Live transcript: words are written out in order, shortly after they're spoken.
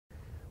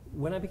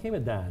when I became a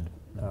dad,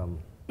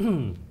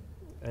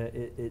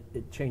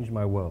 it changed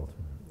my world.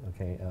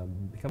 Okay,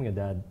 becoming a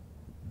dad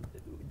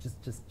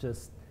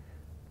just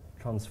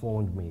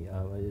transformed me.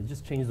 It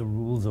just changed the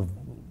rules of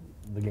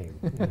the game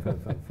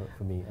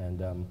for me,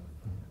 and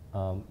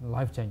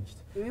life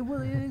changed.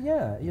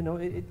 Yeah, you know,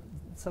 it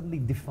suddenly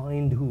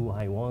defined who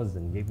I was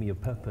and gave me a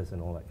purpose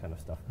and all that kind of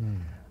stuff.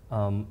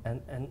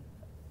 And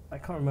I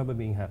can't remember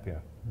being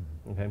happier.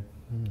 Okay.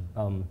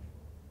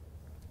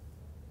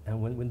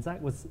 And when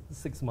Zach was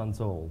 6 months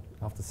old,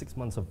 after 6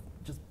 months of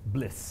just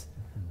bliss,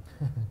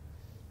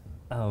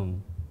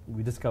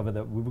 we discovered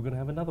that we were going to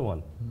have another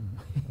one.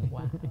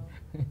 Wow.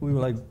 We were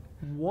like,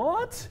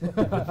 what?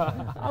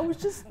 I was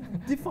just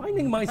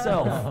defining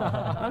myself.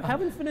 I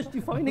haven't finished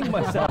defining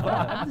myself.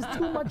 There's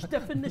too much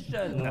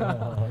definition.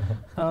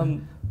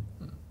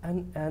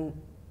 And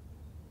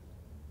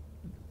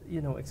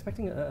you know,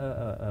 expecting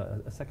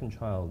a second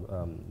child,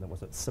 that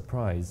was a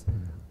surprise.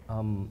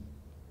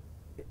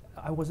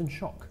 I was in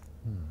shock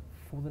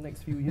for the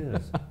next few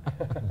years.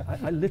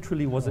 I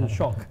literally was in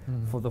shock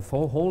for the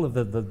whole of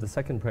the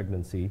second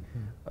pregnancy,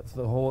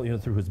 the whole, you know,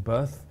 through his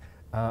birth,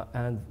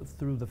 and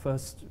through the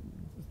first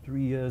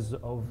 3 years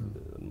of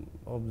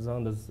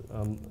Xander's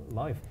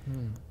life.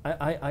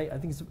 I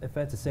think it's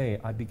fair to say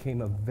I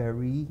became a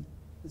very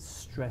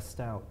stressed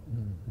out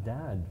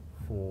dad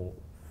for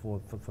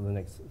the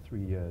next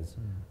 3 years.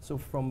 So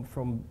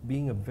from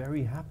being a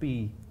very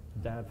happy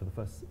dad for the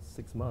first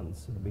 6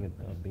 months,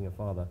 being a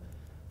father,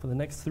 for the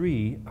next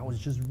 3, I was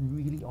just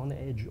really on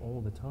edge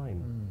all the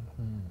time.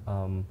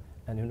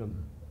 And you know,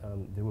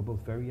 they were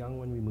both very young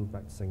when we moved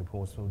back to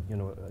Singapore, so you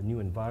know, a new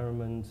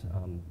environment,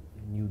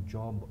 new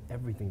job,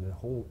 everything, the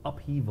whole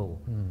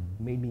upheaval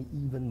made me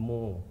even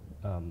more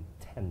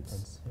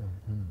tense.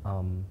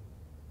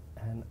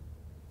 And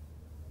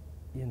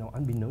you know,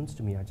 unbeknownst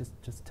to me, I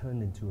just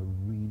turned into a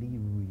really,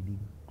 really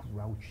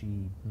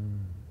grouchy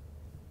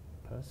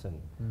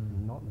person,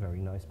 not very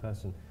nice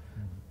person.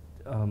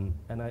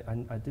 And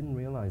I didn't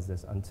realize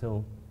this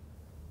until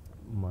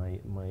my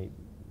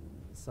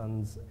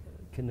son's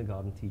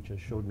kindergarten teacher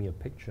showed me a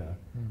picture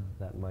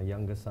that my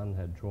younger son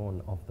had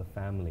drawn of the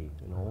family.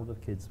 You know, all the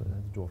kids had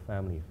to draw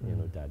family, you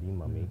know, daddy,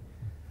 mummy,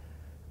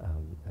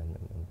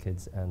 and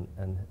kids.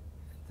 And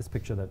this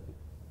picture that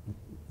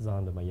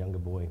Xander, my younger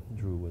boy,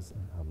 drew was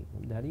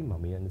daddy,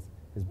 mummy, and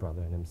his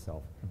brother and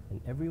himself.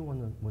 And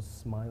everyone was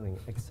smiling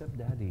except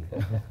daddy.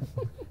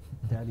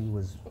 Daddy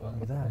was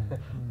like that.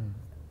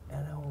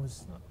 And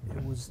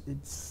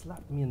it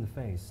slapped me in the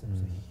face. It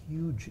was a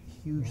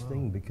huge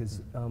thing,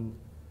 because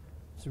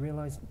to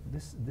realize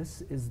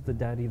this is the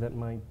daddy that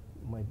my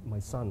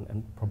son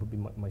and probably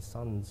my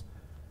sons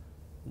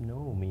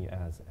know me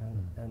as,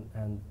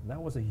 and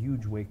that was a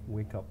huge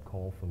wake up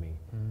call for me.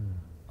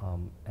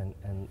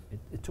 And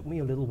it took me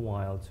a little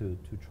while to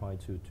try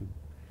to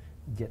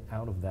get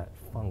out of that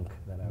funk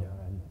that I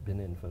had been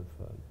in for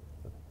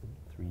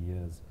 3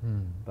 years,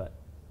 but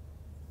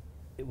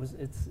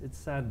it's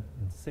sad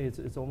to say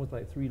it's almost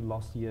like 3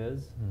 lost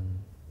years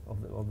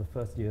of the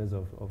first years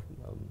of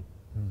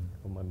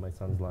my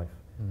son's life,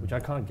 which I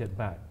can't get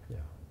back.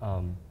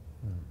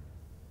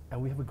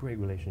 And we have a great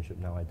relationship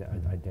now, I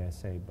dare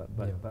say, but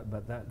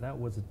that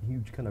was a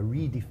huge kind of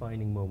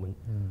redefining moment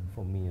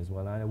for me as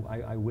well.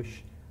 I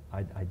wish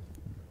I'd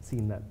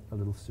seen that a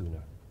little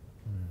sooner.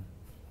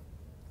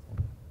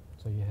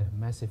 So you had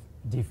massive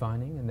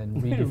defining and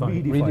then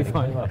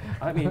redefining.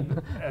 I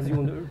mean, as you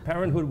know,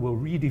 parenthood will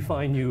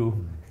redefine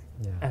you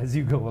as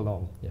you go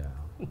along.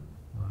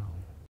 Wow.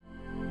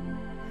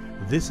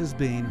 This has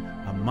been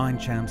a Mind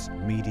Champs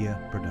Media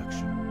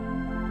production.